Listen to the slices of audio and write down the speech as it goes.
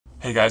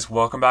Hey guys,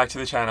 welcome back to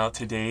the channel.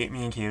 Today,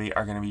 me and Kaylee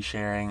are going to be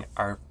sharing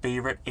our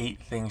favorite 8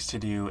 things to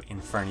do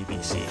in Fernie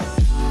BC.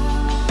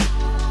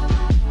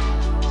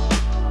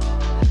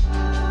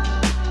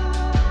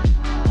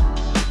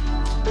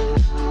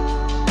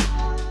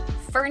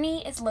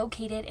 Fernie is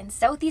located in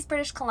southeast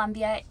British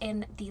Columbia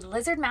in the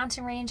Lizard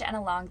Mountain Range and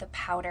along the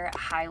Powder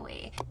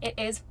Highway. It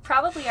is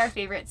probably our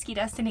favorite ski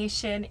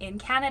destination in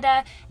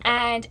Canada,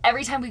 and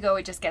every time we go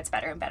it just gets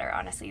better and better,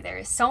 honestly. There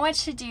is so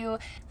much to do.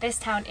 This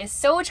town is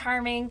so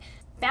charming.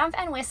 Banff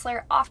and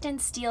Whistler often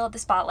steal the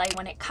spotlight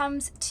when it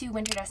comes to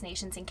winter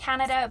destinations in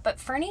Canada, but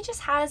Fernie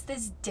just has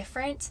this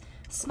different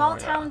small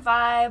town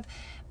vibe,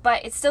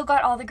 but it's still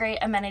got all the great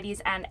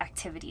amenities and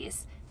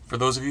activities. For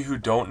those of you who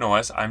don't know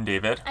us, I'm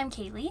David. I'm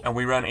Kaylee. And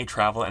we run a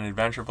travel and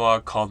adventure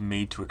vlog called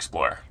Made to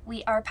Explore.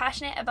 We are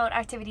passionate about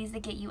activities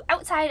that get you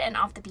outside and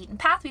off the beaten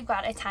path. We've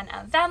got a ton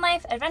of van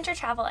life, adventure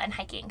travel, and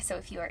hiking. So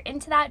if you are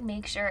into that,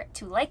 make sure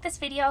to like this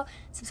video,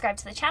 subscribe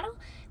to the channel.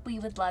 We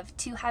would love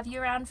to have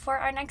you around for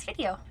our next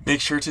video.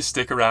 Make sure to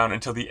stick around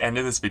until the end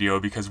of this video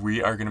because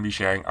we are going to be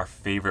sharing our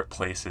favorite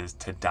places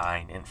to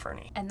dine in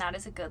Fernie. And that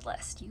is a good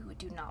list. You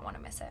do not want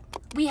to miss it.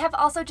 We have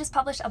also just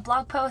published a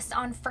blog post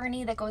on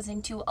Fernie that goes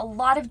into a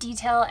lot of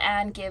detail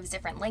and gives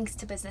different links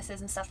to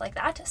businesses and stuff like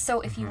that. So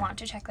if you want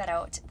to check that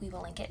out, we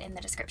will link it in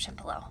the description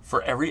below.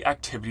 For every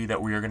activity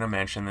that we are going to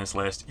mention in this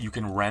list, you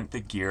can rent the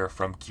gear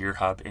from Gear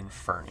Hub in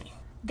Fernie.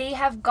 They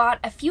have got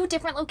a few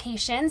different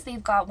locations.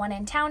 They've got one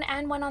in town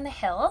and one on the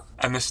hill.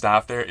 And the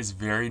staff there is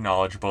very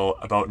knowledgeable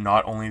about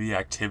not only the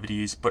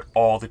activities, but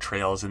all the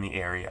trails in the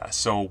area.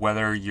 So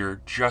whether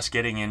you're just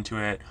getting into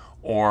it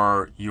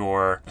or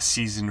you're a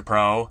seasoned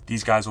pro,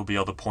 these guys will be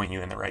able to point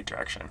you in the right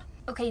direction.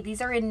 Okay,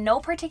 these are in no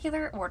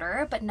particular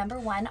order, but number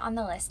 1 on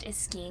the list is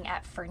skiing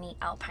at Fernie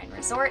Alpine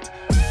Resort.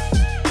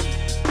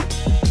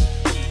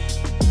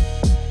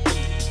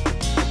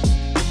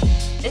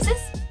 This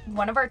is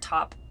one of our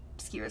top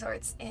ski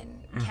resorts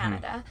in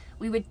Canada.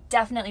 We would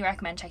definitely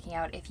recommend checking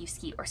out if you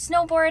ski or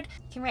snowboard.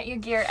 You can rent your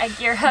gear at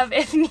Gear Hub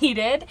if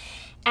needed.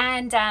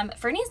 And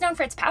Fernie is known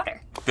for its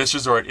powder. This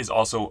resort is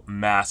also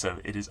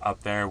massive. It is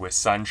up there with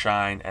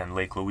Sunshine and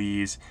Lake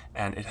Louise,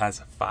 and it has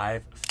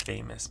 5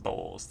 famous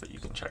bowls that you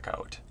can check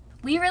out.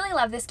 We really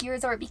love this ski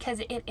resort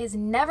because it is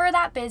never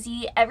that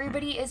busy.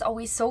 Everybody is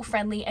always so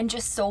friendly and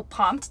just so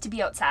pumped to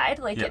be outside.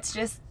 Like it's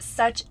just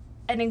such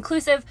an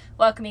inclusive,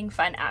 welcoming,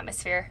 fun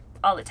atmosphere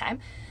all the time.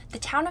 The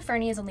town of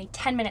Fernie is only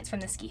 10 minutes from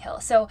the ski hill.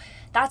 So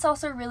that's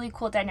also a really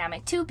cool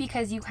dynamic too,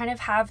 because you kind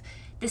of have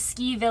the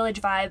ski village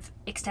vibe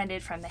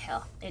extended from the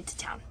hill into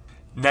town.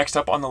 Next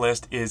up on the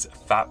list is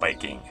fat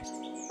biking.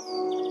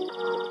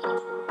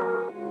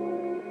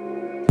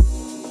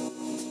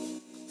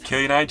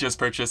 Kaylee and I just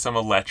purchased some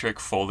electric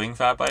folding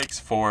fat bikes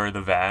for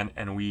the van,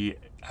 and we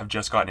have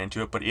just gotten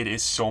into it, but it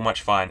is so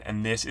much fun,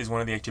 and this is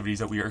one of the activities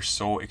that we are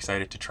so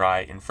excited to try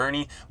in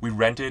Fernie. We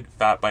rented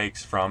fat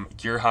bikes from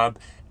Gear Hub,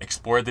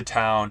 explored the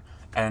town,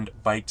 and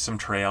biked some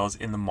trails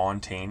in the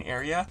Montaigne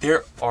area.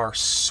 There are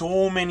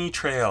so many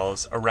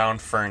trails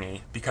around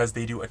Fernie because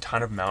they do a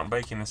ton of mountain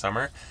biking in the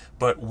summer,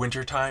 but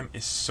wintertime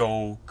is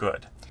so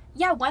good.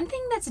 Yeah, one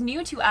thing that's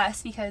new to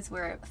us, because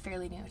we're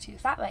fairly new to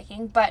fat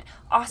biking, but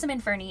awesome in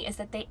Fernie, is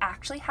that they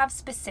actually have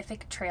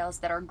specific trails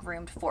that are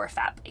groomed for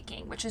fat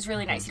biking, which is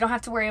really nice. You don't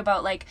have to worry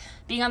about like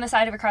being on the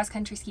side of a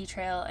cross-country ski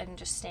trail and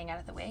just staying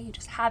out of the way. You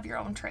just have your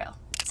own trail.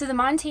 So the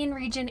Montaigne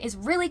region is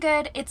really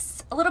good.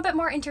 It's a little bit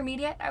more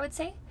intermediate, I would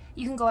say.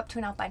 You can go up to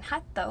an alpine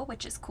hut though,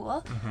 which is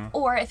cool.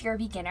 Or if you're a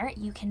beginner,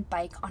 you can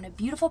bike on a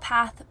beautiful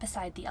path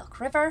beside the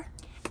Elk River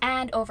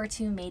and over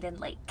to Maiden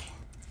Lake.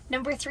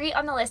 Number 3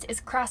 on the list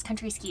is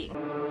cross-country skiing.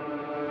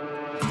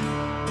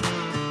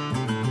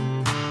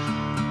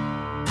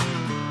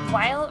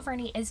 While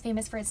Fernie is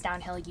famous for its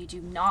downhill, you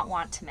do not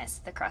want to miss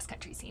the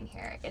cross-country scene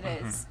here. It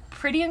is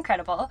pretty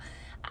incredible.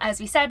 As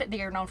we said, they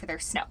are known for their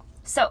snow.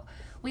 So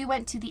we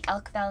went to the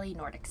Elk Valley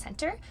Nordic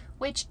Center,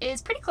 which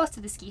is pretty close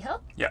to the ski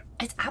hill. Yeah.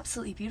 It's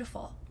absolutely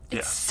beautiful.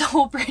 It's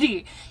so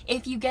pretty.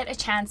 If you get a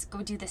chance,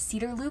 go do the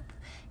Cedar Loop.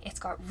 It's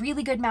got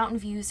really good mountain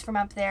views from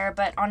up there,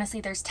 but honestly,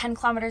 there's 10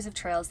 kilometers of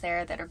trails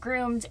there that are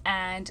groomed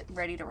and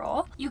ready to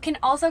roll. You can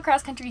also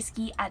cross-country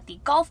ski at the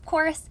golf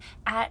course,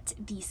 at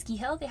the ski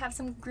hill. They have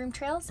some groomed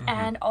trails,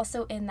 and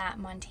also in that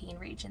Montaigne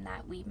region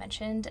that we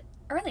mentioned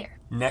earlier.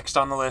 Next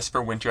on the list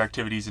for winter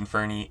activities in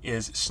Fernie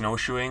is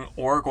snowshoeing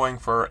or going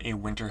for a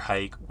winter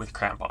hike with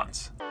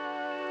crampons.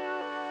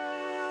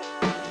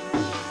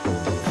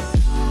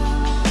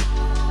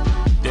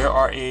 There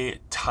are a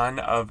ton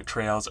of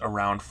trails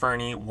around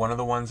Fernie. One of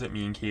the ones that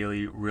me and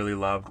Kaylee really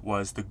loved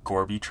was the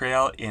Gorby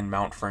Trail in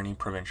Mount Fernie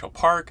Provincial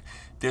Park.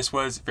 This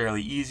was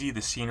fairly easy,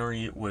 the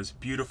scenery was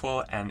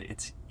beautiful, and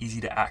it's easy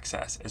to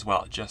access as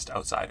well, just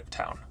outside of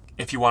town.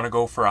 If you want to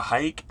go for a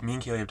hike, me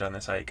and Kaylee have done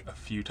this hike a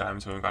few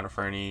times when we've gone to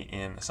Fernie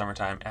in the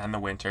summertime and the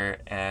winter,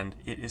 and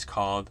it is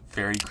called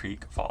Fairy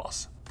Creek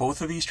Falls.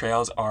 Both of these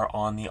trails are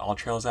on the All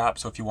Trails app,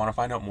 so if you want to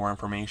find out more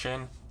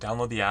information,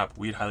 download the app.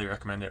 We'd highly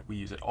recommend it. We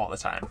use it all the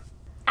time.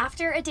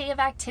 After a day of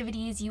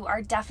activities, you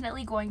are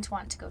definitely going to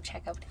want to go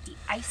check out the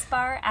ice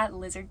bar at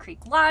Lizard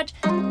Creek Lodge.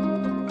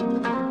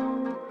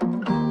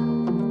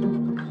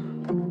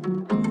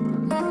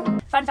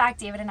 Fun fact,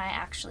 David and I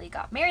actually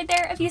got married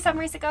there a few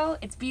summers ago.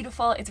 It's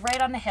beautiful. It's right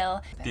on the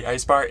hill. The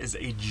ice bar is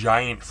a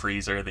giant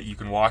freezer that you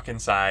can walk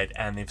inside,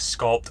 and they've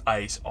sculpted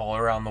ice all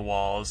around the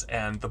walls,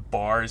 and the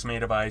bar is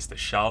made of ice, the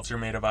shelves are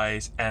made of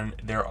ice, and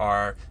there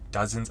are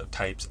dozens of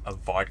types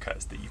of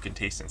vodkas that you can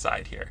taste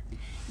inside here.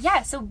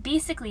 Yeah, so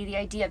basically the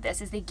idea of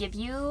this is they give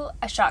you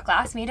a shot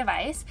glass made of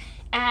ice,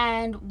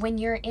 and when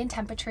you're in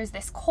temperatures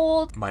this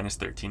cold,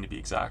 -13 to be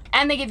exact.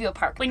 and they give you a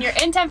park. When you're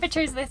in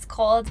temperatures this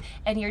cold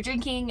and you're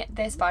drinking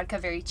this vodka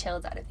very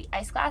chilled out of the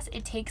ice glass,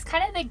 it takes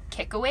kind of the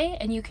kick away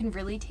and you can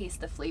really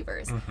taste the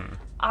flavors.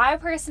 I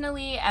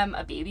personally am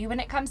a baby when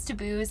it comes to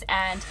booze,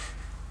 and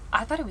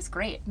I thought it was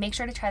great. Make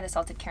sure to try the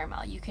salted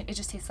caramel. It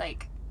just tastes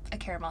like a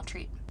caramel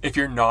treat. If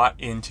you're not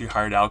into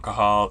hard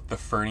alcohol, the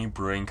Fernie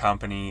Brewing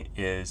Company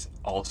is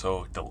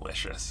also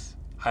delicious.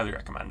 Highly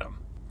recommend them.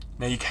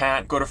 Now, you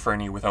can't go to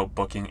Fernie without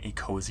booking a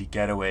cozy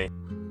getaway.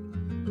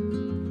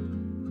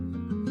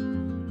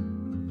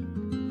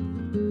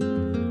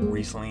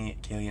 Recently,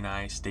 Kaylee and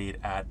I stayed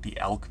at the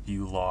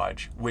Elkview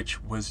Lodge,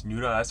 which was new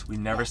to us. We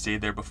never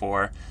stayed there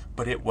before,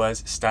 but it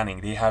was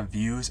stunning. They have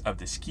views of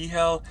the ski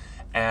hill,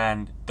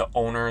 and the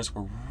owners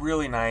were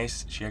really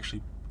nice. She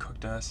actually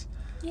cooked us.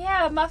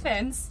 Yeah,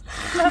 muffins.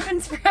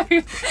 Muffins for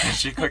everyone.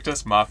 She cooked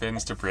us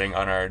muffins to bring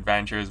on our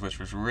adventures, which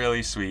was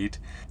really sweet.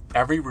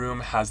 Every room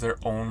has their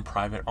own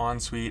private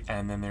ensuite,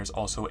 and then there's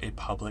also a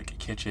public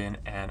kitchen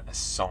and a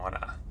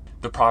sauna.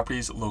 The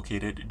property's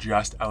located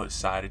just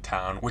outside of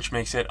town, which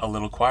makes it a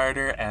little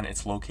quieter, and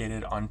it's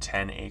located on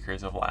 10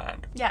 acres of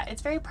land. Yeah,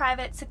 it's very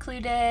private,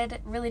 secluded,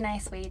 really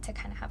nice way to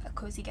kind of have a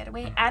cozy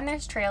getaway. And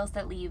there's trails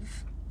that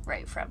leave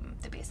right from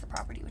the base of the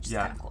property, which is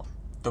kind of cool.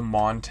 The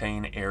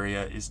Montaigne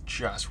area is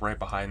just right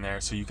behind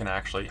there, so you can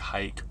actually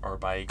hike or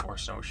bike or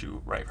snowshoe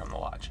right from the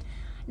lodge.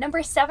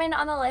 Number 7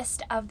 on the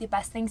list of the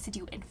best things to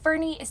do in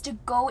Fernie is to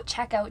go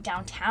check out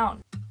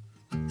downtown.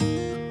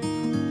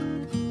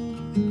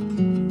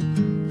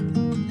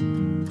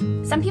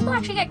 Some people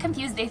actually get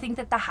confused. They think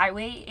that the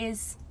highway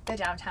is the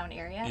downtown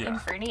area in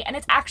Fernie, and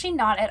it's actually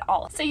not at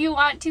all. So you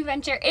want to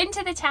venture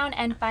into the town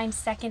and find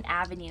 2nd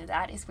Avenue.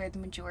 That is where the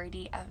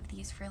majority of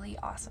these really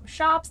awesome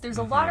shops. There's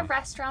a lot of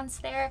restaurants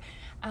there,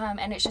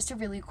 and it's just a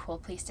really cool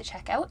place to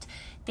check out.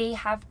 They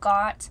have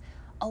got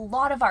a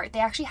lot of art. They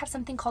actually have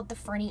something called the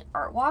Fernie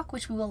Art Walk,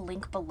 which we will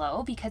link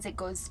below because it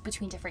goes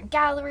between different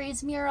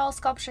galleries, murals,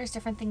 sculptures,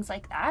 different things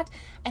like that.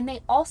 And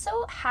they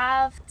also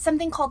have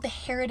something called the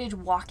Heritage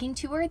Walking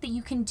Tour that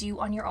you can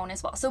do on your own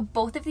as well. So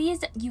both of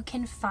these you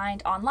can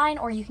find online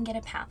or you can get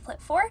a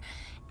pamphlet for,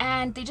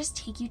 and they just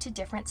take you to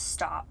different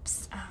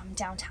stops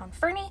downtown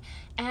Fernie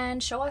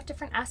and show off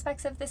different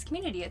aspects of this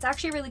community. It's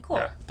actually really cool.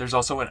 Yeah, there's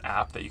also an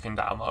app that you can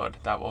download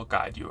that will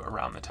guide you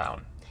around the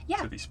town.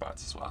 To these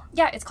spots as well.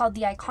 Yeah, it's called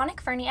the Iconic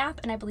Fernie app,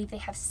 and I believe they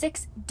have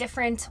 6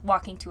 different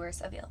walking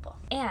tours available.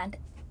 And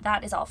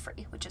that is all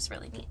free, which is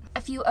really neat. A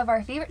few of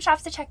our favorite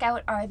shops to check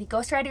out are the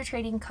Ghost Rider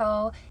Trading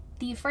Co.,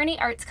 the Fernie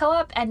Arts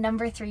Co-op, and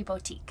Number 3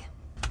 Boutique.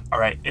 All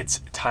right,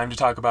 it's time to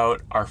talk about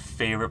our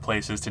favorite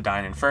places to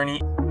dine in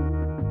Fernie.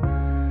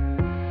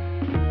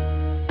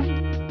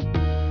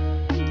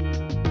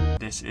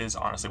 This is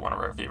honestly one of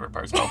our favorite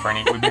parts about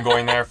Fernie. I've been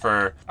going there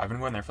for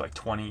like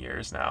 20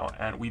 years now,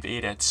 and we've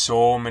ate at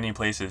so many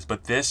places,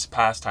 but this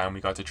past time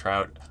we got to try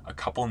out a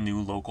couple new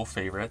local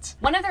favorites.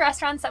 One of the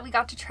restaurants that we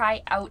got to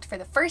try out for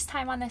the first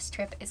time on this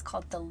trip is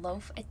called the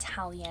Loaf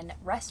Italian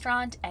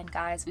Restaurant, and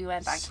guys, we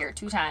went back here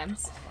 2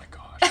 times. Oh my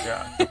gosh,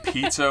 yeah. The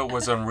pizza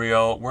was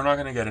unreal. We're not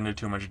going to get into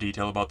too much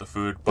detail about the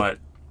food, but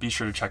be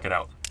sure to check it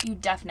out. You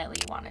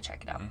definitely want to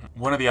check it out.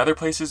 One of the other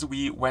places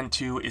we went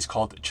to is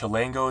called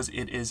Chilango's.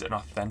 It is an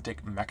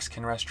authentic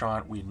Mexican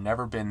restaurant. We'd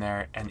never been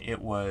there, and it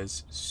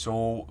was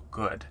so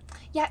good.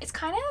 Yeah, it's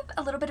kind of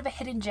a little bit of a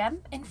hidden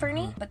gem in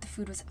Fernie, but the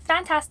food was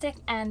fantastic,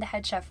 and the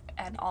head chef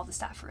and all the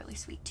staff were really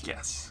sweet too.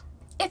 Yes.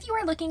 If you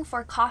are looking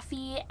for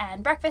coffee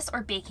and breakfast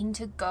or baking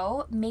to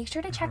go, make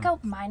sure to check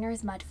out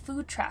Miner's Mud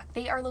Food Truck.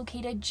 They are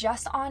located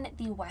just on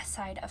the west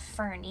side of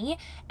Fernie,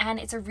 and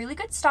it's a really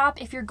good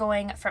stop if you're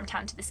going from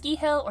town to the ski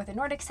hill or the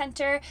Nordic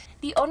Center.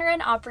 The owner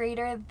and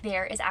operator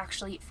there is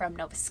actually from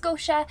Nova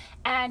Scotia,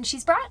 and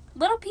she's brought a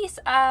little piece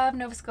of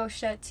Nova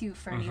Scotia to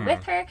Fernie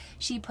with her.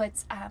 She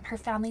puts her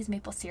family's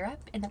maple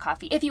syrup in the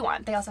coffee if you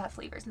want. They also have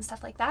flavors and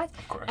stuff like that.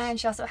 Of course. And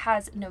she also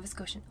has Nova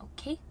Scotian oat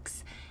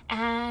cakes,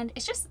 and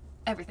it's just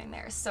everything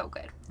there is so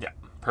good. Yeah,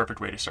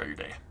 perfect way to start your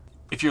day.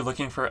 If you're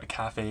looking for a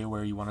cafe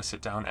where you want to sit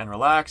down and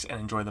relax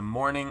and enjoy the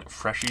morning,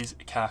 Freshy's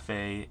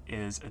Cafe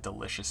is a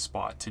delicious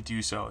spot to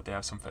do so. They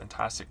have some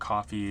fantastic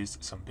coffees,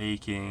 some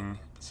baking,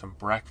 some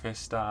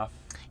breakfast stuff.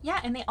 Yeah,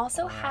 and they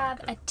also have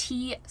a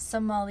tea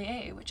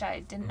sommelier, which I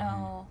didn't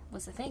know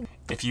was a thing.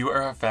 If you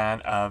are a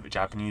fan of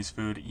Japanese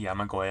food,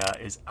 Yamagoya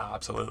is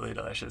absolutely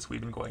delicious.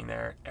 We've been going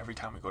there every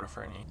time we go to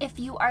Fernie. If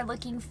you are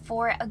looking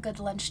for a good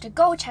lunch to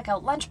go, check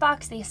out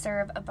Lunchbox. They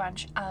serve a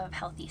bunch of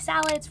healthy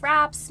salads,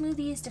 wraps,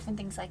 smoothies, different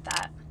things like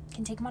that. You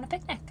can take them on a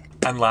picnic.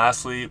 And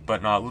lastly,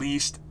 but not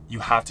least, you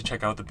have to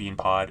check out the Bean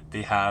Pod.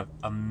 They have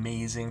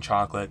amazing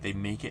chocolate. They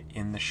make it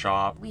in the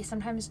shop. We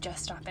sometimes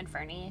just stop in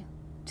Fernie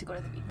to go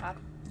to the beach pad.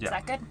 Yeah. Is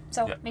that good?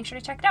 So make sure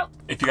to check it out.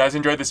 If you guys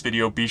enjoyed this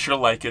video, be sure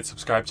to like it,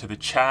 subscribe to the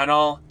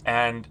channel,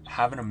 and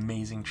have an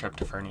amazing trip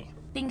to Fernie.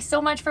 Thanks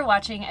so much for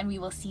watching, and we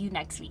will see you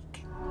next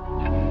week.